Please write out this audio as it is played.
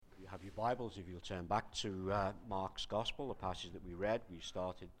your Bibles, if you'll turn back to Mark's Gospel, the passage that we read, we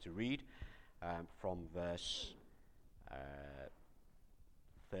started to read from verse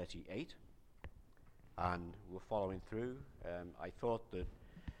 38, and we're following through. I thought that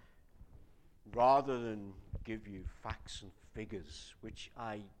rather than give you facts and figures, which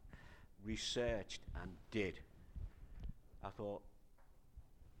I researched and did, I thought,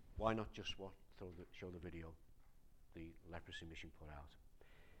 why not just show the video the Leprosy Mission put out?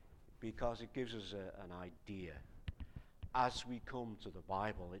 Because it gives us an idea. As we come to the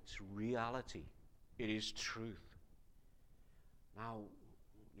Bible, it's reality. It is truth. Now,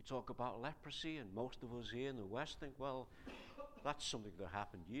 you talk about leprosy, and most of us here in the West think, well, that's something that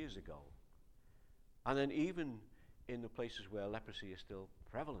happened years ago. And then even in the places where leprosy is still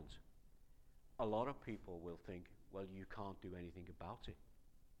prevalent, a lot of people will think, well, you can't do anything about it.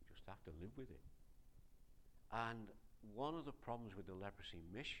 You just have to live with it. And one of the problems with the leprosy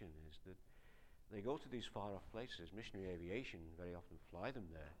mission is that they go to these far-off places. Missionary aviation very often fly them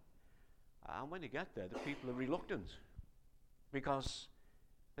there. And when they get there, the people are reluctant because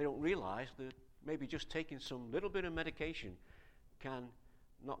they don't realize that maybe just taking some little bit of medication can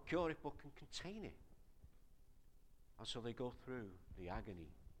not cure it, but can contain it. And so they go through the agony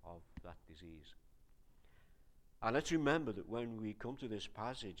of that disease. And let's remember that when we come to this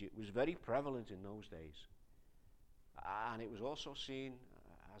passage, it was very prevalent in those days. And it was also seen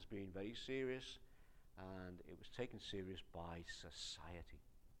as being very serious, and it was taken serious by society.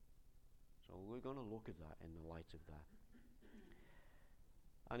 So we're going to look at that in the light of that.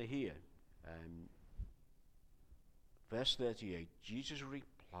 And here, verse 38, Jesus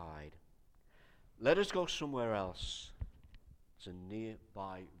replied, "Let us go somewhere else, to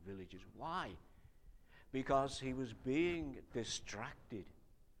nearby villages." Why? Because he was being distracted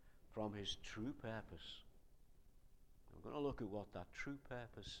from his true purpose. We're going to look at what that true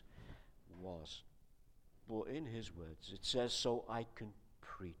purpose was. But in his words, it says, "So I can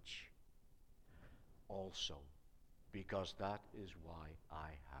preach also, because that is why I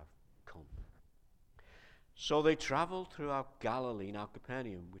have come." So they traveled throughout Galilee. Now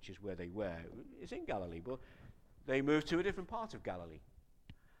Capernaum, which is where they were, is in Galilee, but they moved to a different part of Galilee.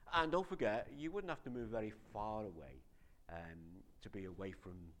 And don't forget, you wouldn't have to move very far away to be away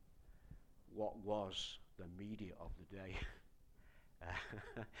from what was the media of the day.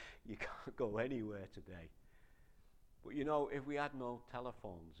 You can't go anywhere today. But you know, if we had no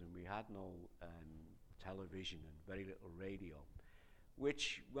telephones and we had no television and very little radio,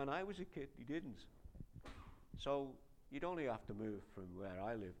 which when I was a kid, you didn't. So you'd only have to move from where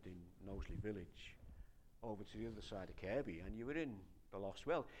I lived in Knowsley Village over to the other side of Kirby, and you were in the lost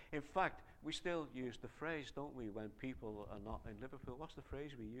world. In fact, we still use the phrase, don't we, when people are not in Liverpool? What's the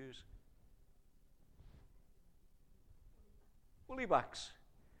phrase we use? Woolly-backs.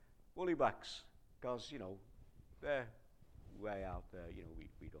 Woolly-backs. Because, you know, they're way out there. You know,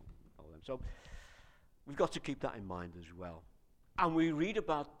 we don't know them. So we've got to keep that in mind as well. And we read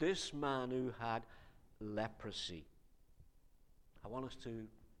about this man who had leprosy. I want us to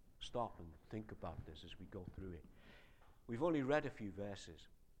stop and think about this as we go through it. We've only read a few verses.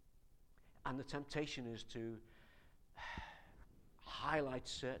 And the temptation is to highlight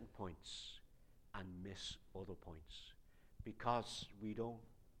certain points and miss other points, because we don't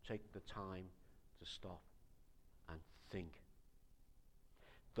take the time to stop and think.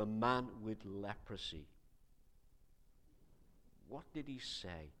 The man with leprosy, what did he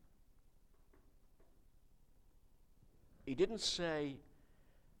say? He didn't say,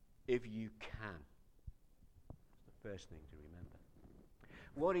 "if you can." That's the first thing to remember.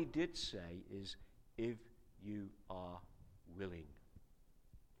 What he did say is, "if you are willing."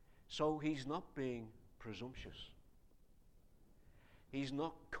 So he's not being presumptuous. He's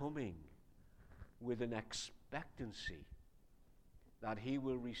not coming with an expectancy that he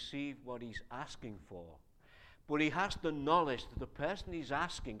will receive what he's asking for. But he has the knowledge that the person he's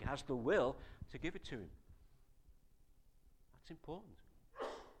asking has the will to give it to him. That's important.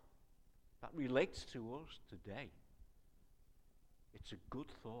 That relates to us today. It's a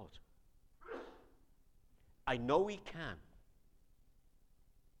good thought. I know he can,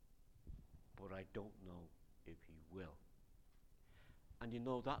 but I don't know if he will. And you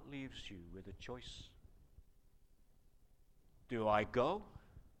know, that leaves you with a choice. Do I go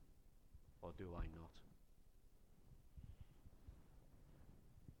or do I not?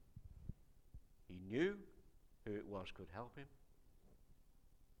 He knew who it was could help him.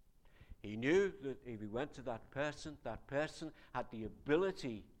 He knew that if he went to that person had the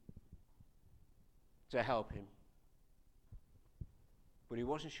ability to help him. But he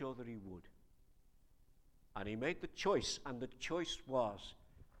wasn't sure that he would. And he made the choice, and the choice was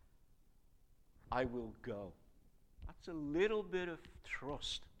I will go. That's a little bit of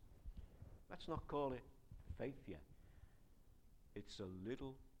trust. Let's not call it faith yet. It's a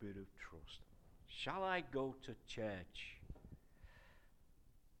little bit of trust. Shall I go to church?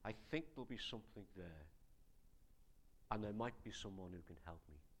 I think there'll be something there. And there might be someone who can help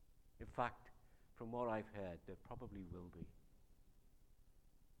me. In fact, from what I've heard, there probably will be.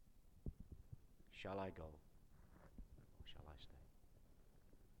 Shall I go? Or shall I stay?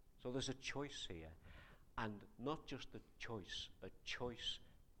 So there's a choice here. And not just a choice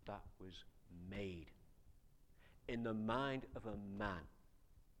that was made in the mind of a man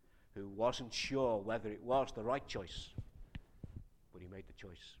who wasn't sure whether it was the right choice, but he made the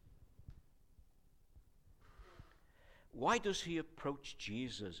choice. Why does he approach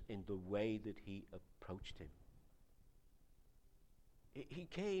Jesus in the way that he approached him? He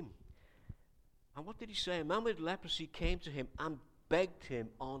came. And what did he say? A man with leprosy came to him and begged him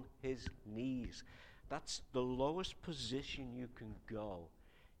on his knees. That's the lowest position you can go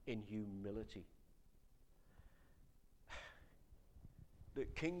in humility. The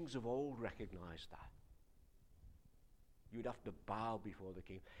kings of old recognized that. You'd have to bow before the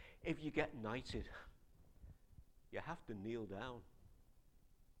king. If you get knighted, you have to kneel down.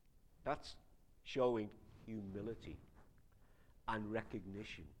 That's showing humility and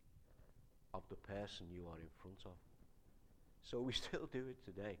recognition of the person you are in front of. So we still do it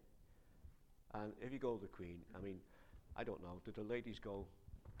today. And if you go to the Queen, I mean, I don't know, did the ladies go,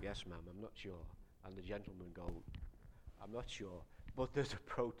 yes ma'am, I'm not sure, and the gentlemen go, I'm not sure, but there's a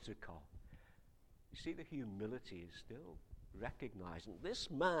protocol. You see, the humility is still recognizing.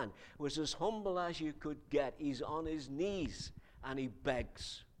 This man was as humble as you could get. He's on his knees and he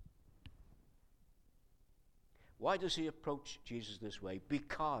begs. Why does he approach Jesus this way?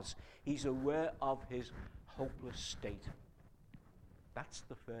 Because he's aware of his hopeless state. That's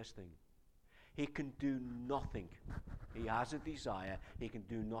the first thing. He can do nothing. He has a desire. He can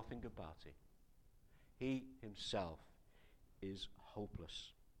do nothing about it. He himself is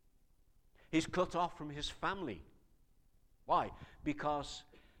hopeless. He's cut off from his family. Why? Because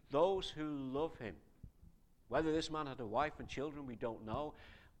those who love him, whether this man had a wife and children, we don't know,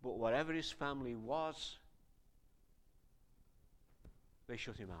 but whatever his family was, they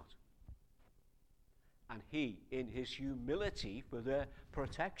shut him out. And he, in his humility for their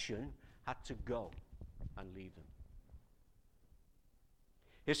protection, had to go and leave them.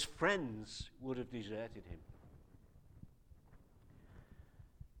 His friends would have deserted him.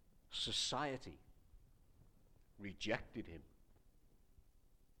 Society rejected him.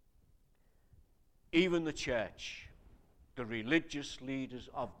 Even the church, the religious leaders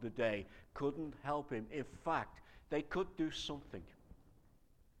of the day, couldn't help him. In fact, they could do something.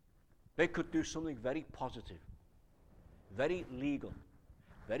 They could do something very positive, very legal,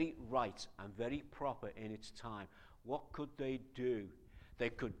 very right, and very proper in its time. What could they do? They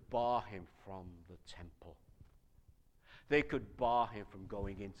could bar him from the temple. They could bar him from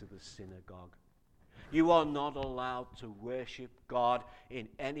going into the synagogue. You are not allowed to worship God in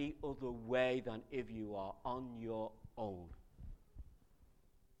any other way than if you are on your own,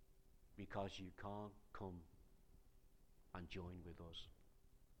 because you can't come and join with us.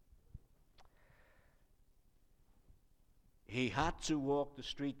 He had to walk the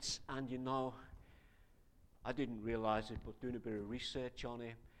streets, and you know, I didn't realize it, but doing a bit of research on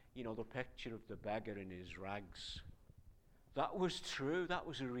him, you know, the picture of the beggar in his rags, that was true. That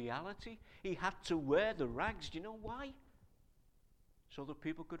was a reality. He had to wear the rags. Do you know why? So that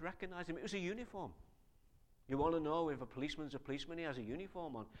people could recognize him. It was a uniform. You want to know if a policeman's a policeman, he has a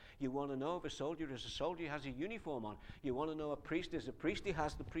uniform on. You want to know if a soldier is a soldier, he has a uniform on. You want to know a priest is a priest, he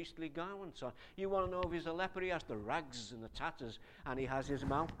has the priestly garments on. You want to know if he's a leper, he has the rags and the tatters, and he has his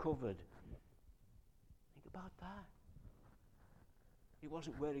mouth covered. Think about that. He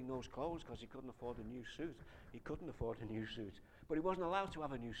wasn't wearing those clothes because he couldn't afford a new suit. He couldn't afford a new suit. But he wasn't allowed to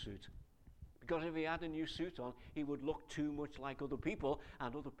have a new suit. Because if he had a new suit on, he would look too much like other people,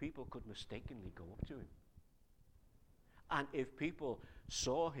 and other people could mistakenly go up to him. And if people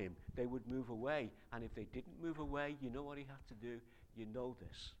saw him, they would move away. And if they didn't move away, you know what he had to do? You know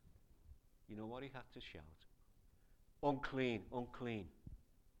this. You know what he had to shout? Unclean, unclean.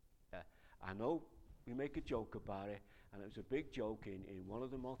 I know we make a joke about it, and it was a big joke in one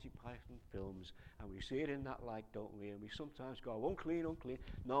of the Monty Python films, and we see it in that light, don't we? And we sometimes go, unclean, unclean.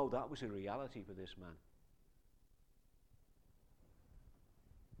 No, that was a reality for this man.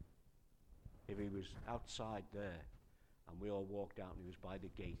 If he was outside there, and we all walked out and he was by the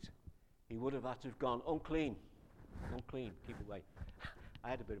gate, he would have had to have gone, unclean, unclean, keep away. I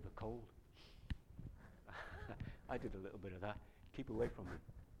had a bit of a cold. I did a little bit of that. Keep away from me.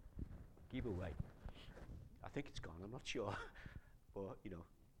 Keep away. think it's gone. I'm not sure. But,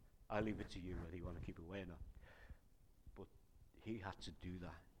 I leave it to you whether you want to keep away or not. But he had to do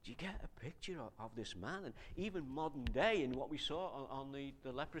that. Do you get a picture of this man? And even modern day, in what we saw on the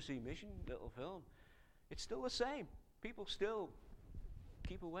leprosy mission little film, it's still the same. People still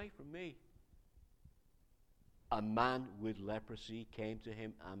keep away from me. A man with leprosy came to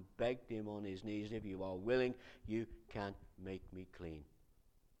him and begged him on his knees, if you are willing, you can make me clean.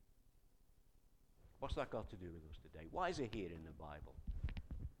 What's that got to do with us today? Why is it here in the Bible?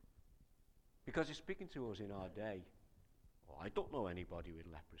 Because it's speaking to us in our day. Oh, I don't know anybody with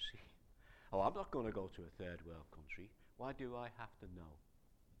leprosy. Oh, I'm not going to go to a third world country. Why do I have to know?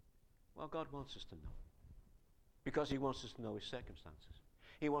 Well, God wants us to know. Because he wants us to know his circumstances.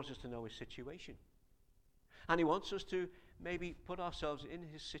 He wants us to know his situation. And he wants us to maybe put ourselves in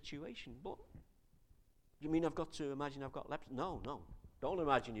his situation. But you mean I've got to imagine I've got leprosy? No. Don't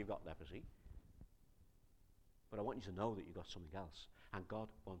imagine you've got leprosy. But I want you to know that you've got something else. And God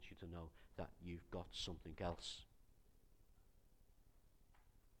wants you to know that you've got something else.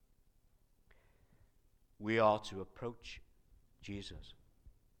 We are to approach Jesus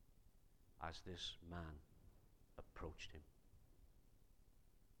as this man approached him.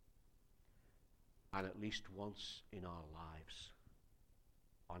 And at least once in our lives,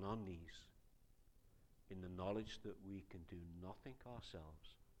 on our knees, in the knowledge that we can do nothing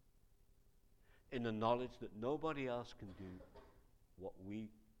ourselves, in the knowledge that nobody else can do what we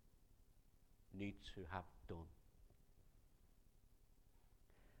need to have done.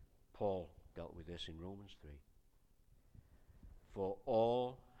 Paul dealt with this in Romans 3. For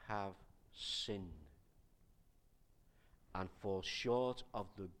all have sinned and fall short of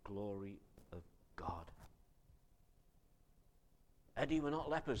the glory of God. Eddie, we're not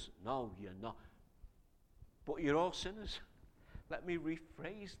lepers. No, you're not. But you're all sinners. Let me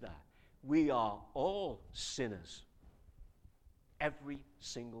rephrase that. We are all sinners. Every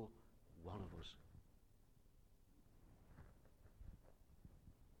single one of us.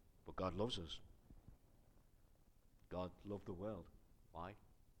 But God loves us. God loved the world. Why?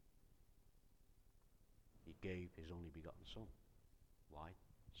 He gave his only begotten Son. Why?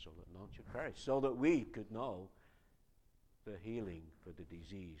 So that none should perish. So that we could know the healing for the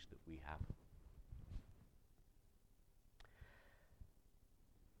disease that we have.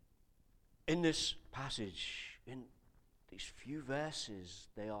 In this passage, in these few verses,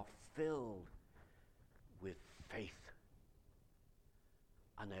 they are filled with faith.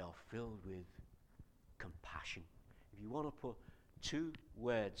 And they are filled with compassion. If you want to put two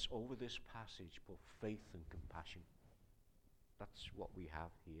words over this passage, put faith and compassion. That's what we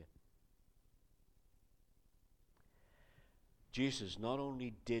have here. Jesus not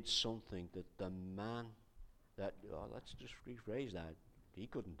only did something that the man let's just rephrase that, he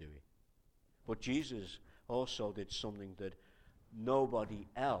couldn't do it. But Jesus also did something that nobody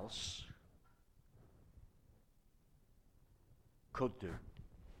else could do.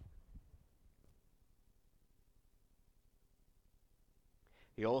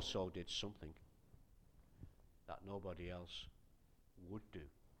 He also did something that nobody else would do.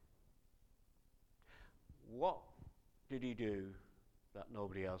 What did he do that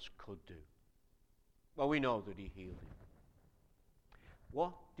nobody else could do? Well, we know that he healed him.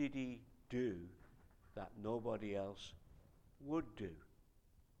 What did he do that nobody else would do?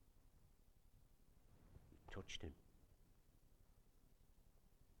 He touched him.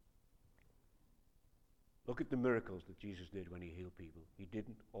 Look at the miracles that Jesus did when he healed people. He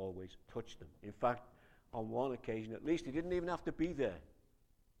didn't always touch them. In fact, on one occasion at least, he didn't even have to be there.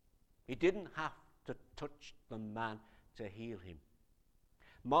 He didn't have to touch the man to heal him.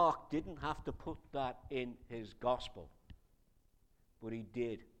 Mark didn't have to put that in his gospel. But he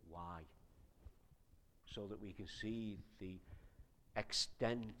did. Why? So that we can see the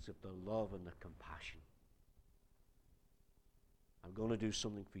extent of the love and the compassion. I'm going to do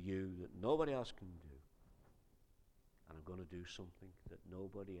something for you that nobody else can do. And I'm going to do something that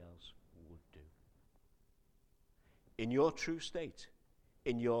nobody else would do. In your true state,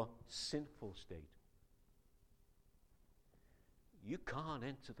 in your sinful state, you can't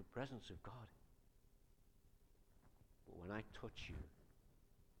enter the presence of God. But when I touch you,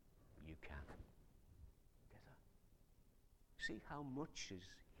 you can. Get that? See how much is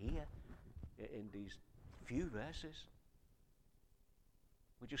here in these few verses?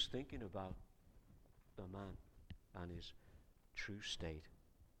 We're just thinking about the man and his true state.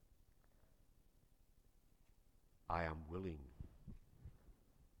 I am willing.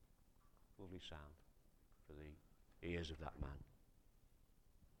 Lovely sound for the ears of that man.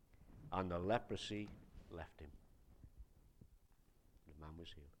 And the leprosy left him. The man was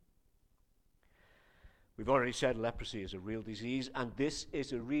healed. We've already said leprosy is a real disease, and this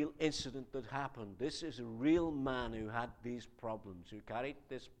is a real incident that happened. This is a real man who had these problems, who carried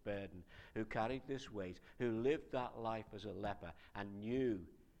this burden, who carried this weight, who lived that life as a leper and knew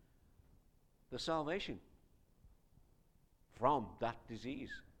the salvation from that disease.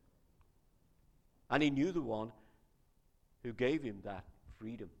 And he knew the one who gave him that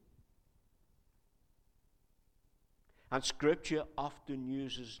freedom. And Scripture often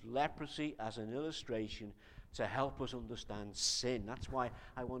uses leprosy as an illustration to help us understand sin. That's why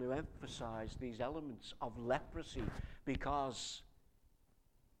I want to emphasize these elements of leprosy, because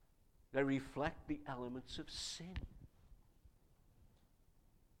they reflect the elements of sin.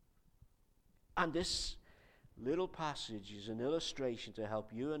 And this little passage is an illustration to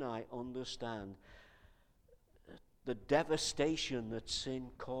help you and I understand the devastation that sin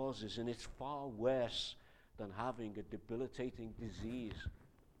causes, and it's far worse than having a debilitating disease.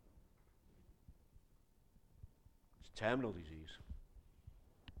 It's a terminal disease.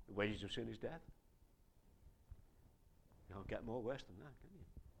 The wages of sin is death. You can't get more worse than that, can you?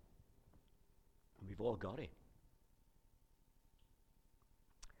 And we've all got it.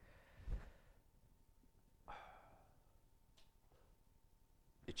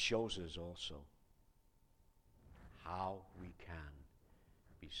 It shows us also how we can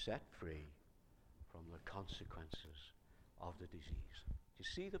be set free from the consequences of the disease. Do you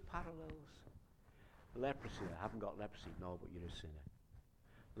see the parallels? Leprosy, I haven't got leprosy, no, but you're a sinner.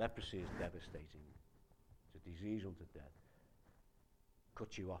 Leprosy is devastating. It's a disease unto death.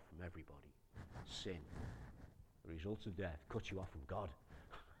 Cuts you off from everybody. Sin, the result of death, cuts you off from God.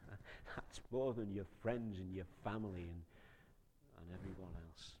 That's more than your friends and your family and everyone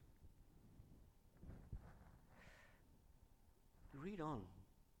else. Read on.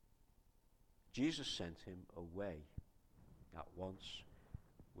 Jesus sent him away at once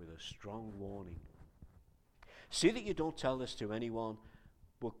with a strong warning. See that you don't tell this to anyone,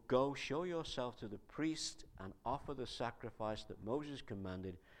 but go show yourself to the priest and offer the sacrifice that Moses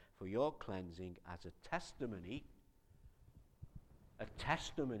commanded for your cleansing as a testimony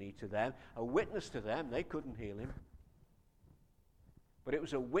to them, a witness to them. They couldn't heal him. But it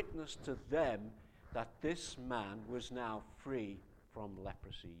was a witness to them that this man was now free from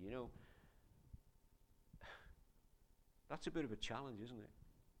leprosy. You know, that's a bit of a challenge, isn't it?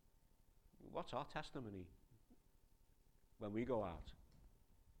 What's our testimony when we go out?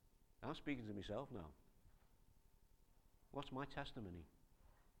 I'm speaking to myself now. What's my testimony?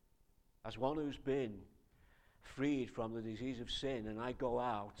 As one who's been freed from the disease of sin, and I go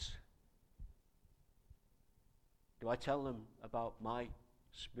out, do I tell them about my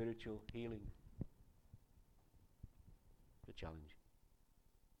spiritual healing? The challenge.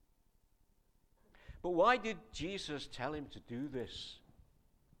 But why did Jesus tell him to do this?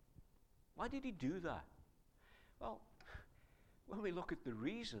 Why did he do that? Well, when we look at the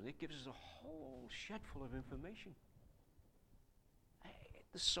reason, it gives us a whole shed full of information.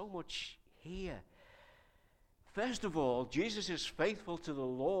 There's so much here. First of all, Jesus is faithful to the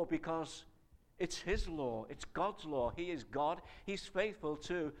law because it's his law. It's God's law. He is God. He's faithful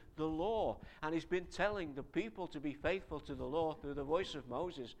to the law. And he's been telling the people to be faithful to the law through the voice of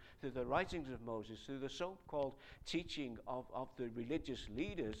Moses, through the writings of Moses, through the so-called teaching of the religious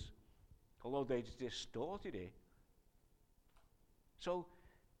leaders, although they distorted it. So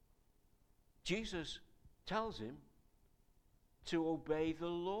Jesus tells him to obey the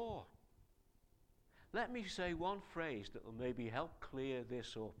law. Let me say one phrase that will maybe help clear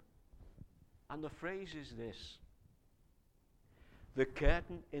this up. And the phrase is this: the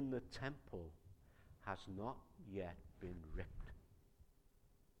curtain in the temple has not yet been ripped.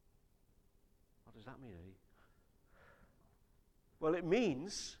 What does that mean, Eddie? Well, it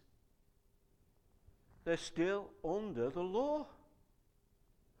means they're still under the law.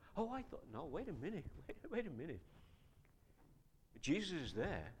 Oh, I thought, no, wait a minute. Jesus is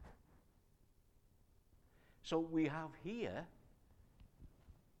there. So we have here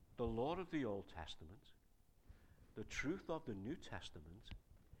the law of the Old Testament, the truth of the New Testament,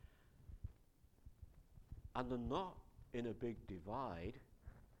 and they're not in a big divide.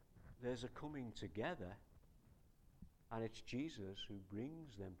 There's a coming together, and it's Jesus who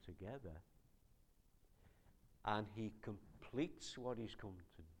brings them together, and he completes what he's come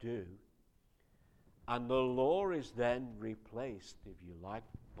to do, and the law is then replaced, if you like,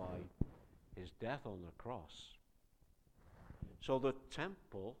 by his death on the cross. So the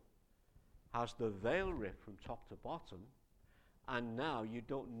temple has the veil ripped from top to bottom, and now you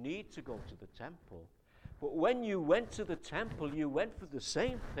don't need to go to the temple. But when you went to the temple, you went for the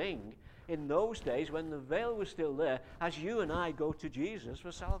same thing in those days when the veil was still there, as you and I go to Jesus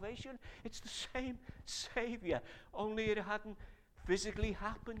for salvation. It's the same Savior, only it hadn't physically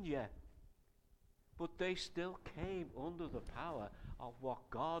happened yet. But they still came under the power of what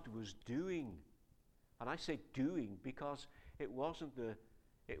God was doing. And I say doing because it wasn't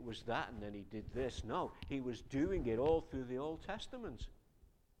it was that and then he did this. No, he was doing it all through the Old Testament.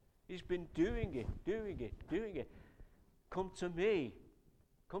 He's been doing it. Come to me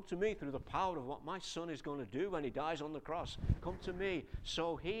through the power of what my Son is going to do when he dies on the cross. Come to me.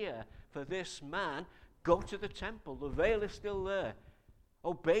 So here, for this man, go to the temple. The veil is still there.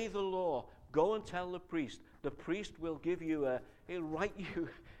 Obey the law. Go and tell the priest. The priest will give you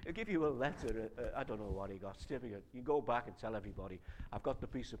he'll give you a letter. I don't know what he got, certificate. You go back and tell everybody, I've got the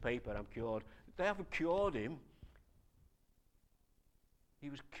piece of paper, I'm cured. They haven't cured him. He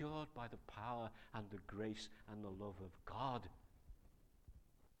was cured by the power and the grace and the love of God.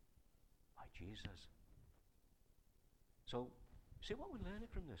 By Jesus. So, see what we're learning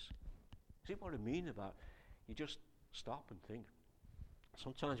from this? See what I mean about, you just stop and think.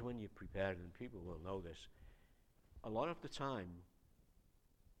 Sometimes when you're prepared, and people will know this, a lot of the time,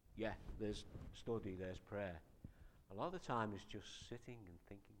 yeah, there's study, there's prayer. A lot of the time it's just sitting and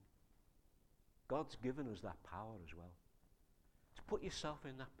thinking. God's given us that power as well. To put yourself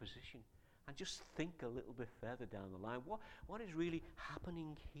in that position and just think a little bit further down the line. What is really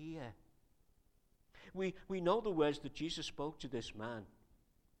happening here? We know the words that Jesus spoke to this man.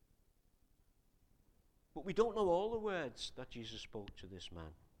 But we don't know all the words that Jesus spoke to this man.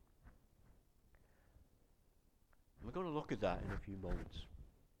 And we're going to look at that in a few moments.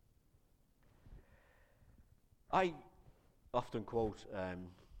 I often quote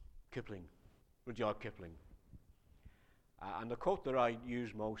Kipling, Rudyard Kipling. And the quote that I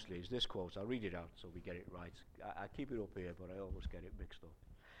use mostly is this quote. I'll read it out so we get it right. I keep it up here, but I always get it mixed up.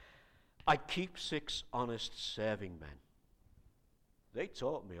 I keep 6 honest serving men. They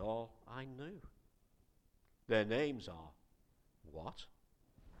taught me all I knew. Their names are what,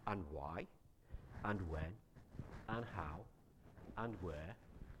 and why, and when, and how, and where,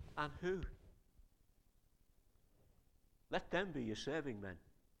 and who. Let them be your serving men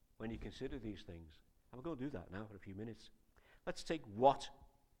when you consider these things. And we're going to do that now for a few minutes. Let's take what.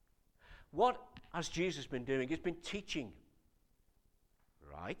 What has Jesus been doing? He's been teaching.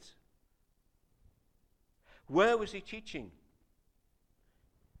 Right? Where was he teaching?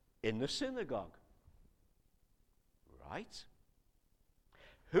 In the synagogue. Right?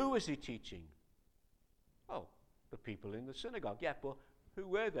 Who was he teaching? Oh, the people in the synagogue. Yeah, but who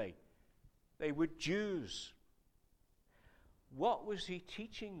were they? They were Jews. What was he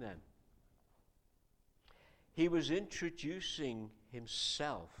teaching them? He was introducing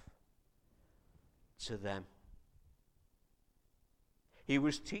himself to them. He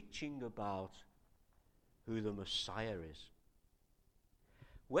was teaching about who the Messiah is.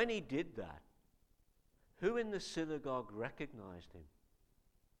 When he did that, who in the synagogue recognized him?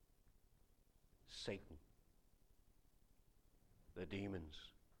 Satan. The demons.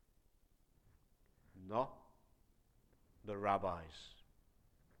 Not the rabbis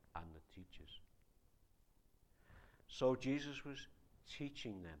and the teachers. So Jesus was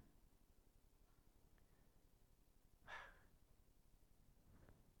teaching them.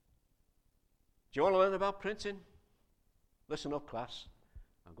 Do you want to learn about printing? Listen up, class.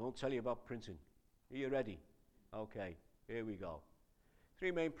 I'm going to tell you about printing. Are you ready? Okay, here we go.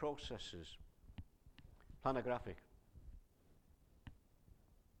 3 main processes. Planographic.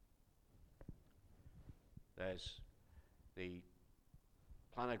 There's the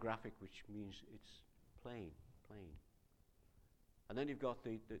planographic, which means it's plain. And then you've got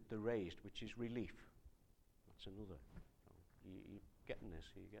the raised, which is relief. That's another. You're getting this,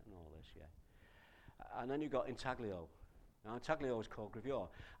 you're getting all this, yeah. And then you've got intaglio. Now, intaglio is called gravure.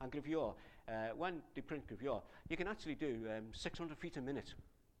 And gravure, when they print gravure, you can actually do 600 feet a minute.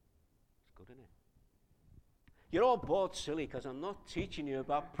 It's good, isn't it? You're all bored silly because I'm not teaching you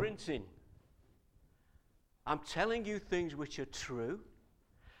about printing. I'm telling you things which are true,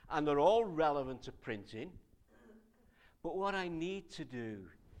 and they're all relevant to printing. But what I need to do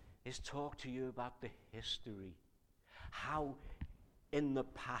is talk to you about the history, how in the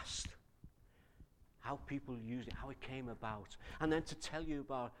past, how people used it, how it came about, and then to tell you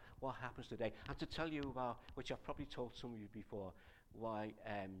about what happens today, and to tell you about, which I've probably told some of you before, why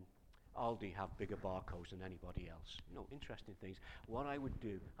Aldi have bigger barcodes than anybody else. You know, interesting things. What I would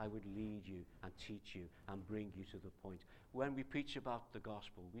do, I would lead you and teach you and bring you to the point. When we preach about the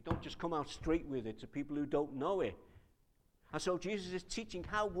gospel, we don't just come out straight with it to people who don't know it. And so Jesus is teaching.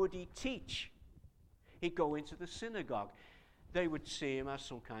 How would he teach? He'd go into the synagogue. They would see him as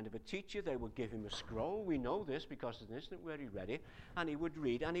some kind of a teacher. They would give him a scroll. We know this because there's an instant where he read it, and he would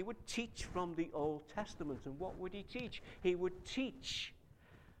read, and he would teach from the Old Testament. And what would he teach? He would teach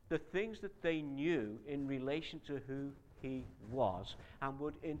the things that they knew in relation to who he was, and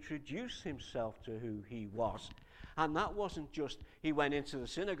would introduce himself to who he was. And that wasn't just he went into the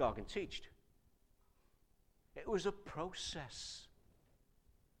synagogue and taught. It was a process.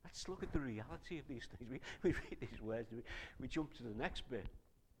 Let's look at the reality of these things. We read these words, we jump to the next bit.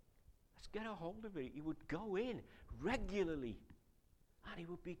 Let's get a hold of it. He would go in regularly and he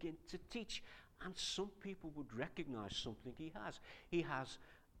would begin to teach. And some people would recognize something he has. He has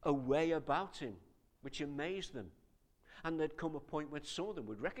a way about him which amazed them. And there'd come a point when some of them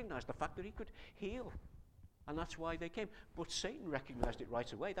would recognize the fact that he could heal. And that's why they came. But Satan recognized it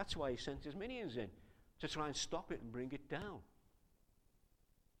right away. That's why he sent his minions in, to try and stop it and bring it down.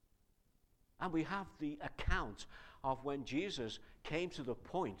 And we have the account of when Jesus came to the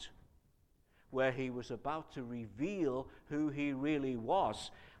point where he was about to reveal who he really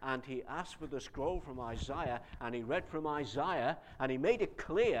was. And he asked for the scroll from Isaiah, and he read from Isaiah, and he made it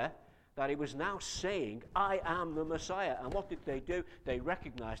clear that he was now saying, I am the Messiah. And what did they do? They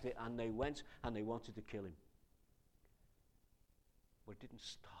recognized it, and they went and they wanted to kill him. But it didn't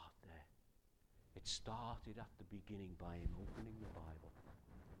start there. It started at the beginning by him opening the Bible,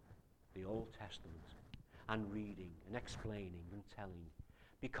 the Old Testament, and reading and explaining and telling,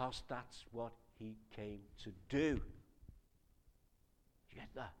 because that's what he came to do. Do you get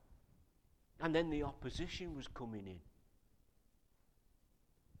that? And then the opposition was coming in.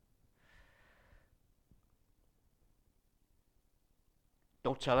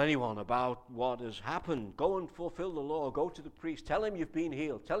 Don't tell anyone about what has happened. Go and fulfill the law. Go to the priest. Tell him you've been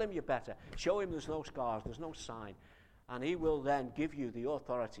healed. Tell him you're better. Show him there's no scars, there's no sign. And he will then give you the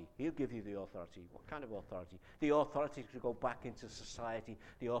authority. He'll give you the authority. What kind of authority? The authority to go back into society.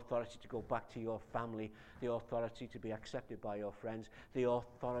 The authority to go back to your family. The authority to be accepted by your friends. The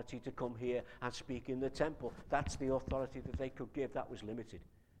authority to come here and speak in the temple. That's the authority that they could give. That was limited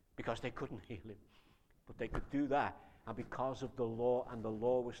because they couldn't heal him. But they could do that. And because of the law, and the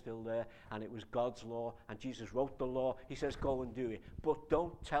law was still there, and it was God's law, and Jesus wrote the law, he says, go and do it. But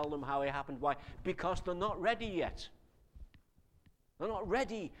don't tell them how it happened. Why? Because they're not ready yet. They're not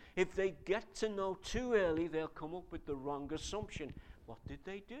ready. If they get to know too early, they'll come up with the wrong assumption. What did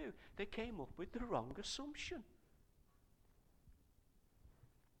they do? They came up with the wrong assumption.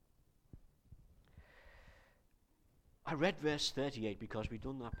 I read verse 38 because we've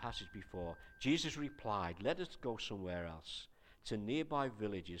done that passage before. Jesus replied, let us go somewhere else, to nearby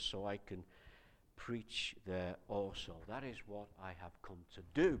villages, so I can preach there also. That is what I have come to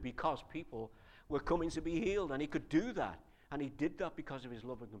do, because people were coming to be healed, and he could do that. And he did that because of his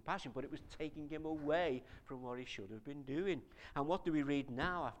love and compassion, but it was taking him away from what he should have been doing. And what do we read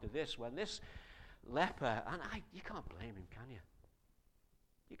now after this? When this leper, and you can't blame him, can you?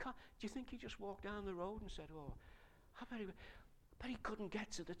 You can't. Do you think he just walked down the road and said, oh, I bet he couldn't get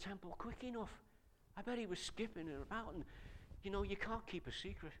to the temple quick enough. I bet he was skipping about, and you can't keep a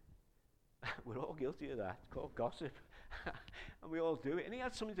secret. We're all guilty of that. It's called gossip. And we all do it. And he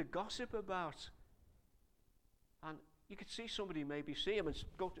had something to gossip about. And you could see somebody maybe see him and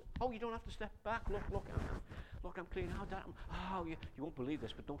go to, oh, you don't have to step back. Look, I'm clean out. Oh, you won't believe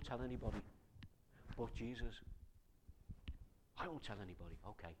this, but don't tell anybody. But Jesus, I won't tell anybody.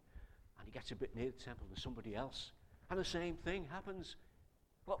 Okay. And he gets a bit near the temple and somebody else. And the same thing happens.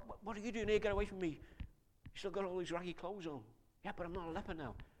 What are you doing here? Get away from me. You still got all these raggy clothes on. Yeah, but I'm not a leper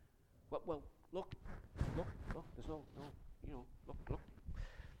now. Well, look. There's no, look.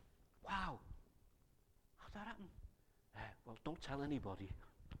 Wow. How'd that happen? Well, don't tell anybody.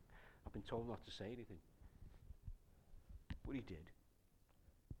 I've been told not to say anything. But he did.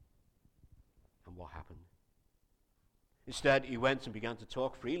 And what happened? Instead, he went and began to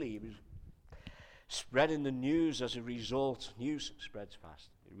talk freely. He was spreading the news as a result. News spreads fast.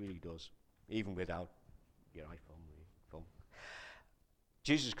 It really does. Even without your iPhone. Phone.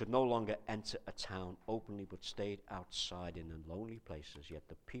 Jesus could no longer enter a town openly, but stayed outside in the lonely places, yet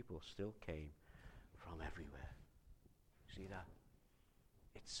the people still came from everywhere. See that?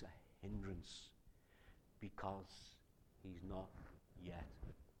 It's a hindrance because he's not yet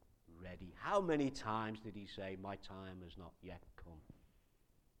ready. How many times did he say, my time has not yet come?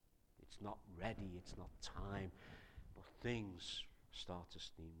 It's not ready, it's not time. But things start to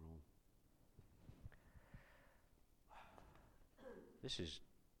steamroll. This is,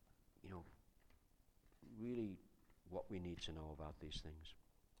 really what we need to know about these things.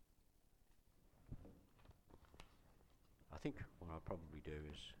 I think what I'll probably do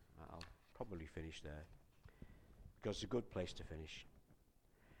is, I'll probably finish there. because it's a good place to finish.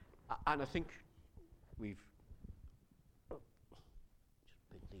 And I think we've just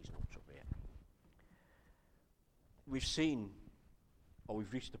bring these notes up here. We've seen, or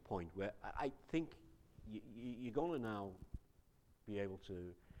we've reached a point where I think you're going to now be able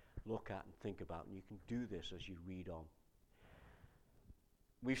to look at and think about, and you can do this as you read on.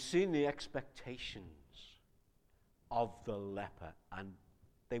 We've seen the expectations of the leper, and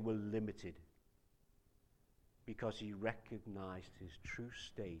they were limited because he recognized his true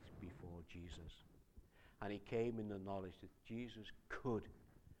state before Jesus. And he came in the knowledge that Jesus could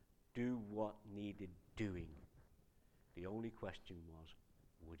do what needed doing. The only question was,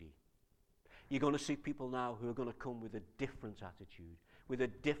 would he? You're going to see people now who are going to come with a different attitude, with a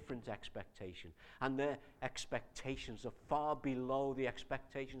different expectation. And their expectations are far below the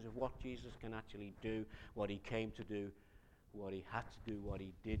expectations of what Jesus can actually do, what he came to do, what he had to do, what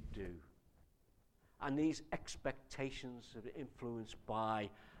he did do. And these expectations are influenced by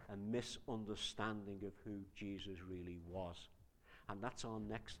a misunderstanding of who Jesus really was. And that's our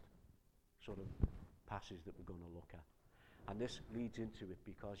next sort of passage that we're going to look at. And this leads into it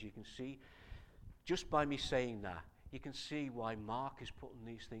because you can see, just by me saying that, you can see why Mark is putting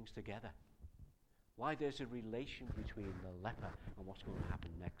these things together. Why there's a relation between the leper and what's going to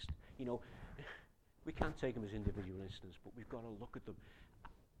happen next. You know, we can't take them as individual incidents, but we've got to look at them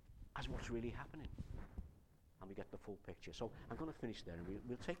as what's really happening. And we get the full picture. So I'm going to finish there, and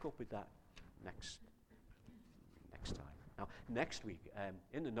we'll take up with that next time. Now, next week,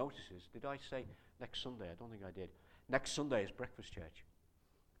 in the notices, did I say next Sunday? I don't think I did. Next Sunday is Breakfast Church.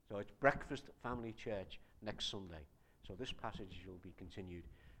 So it's Breakfast Family Church next Sunday. So this passage will be continued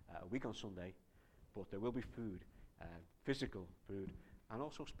a week on Sunday, but there will be food, physical food, and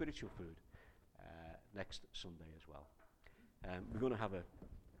also spiritual food next Sunday as well. We're going to have a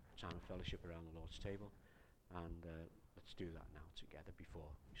time of fellowship around the Lord's table, and let's do that now together before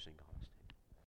we sing our last.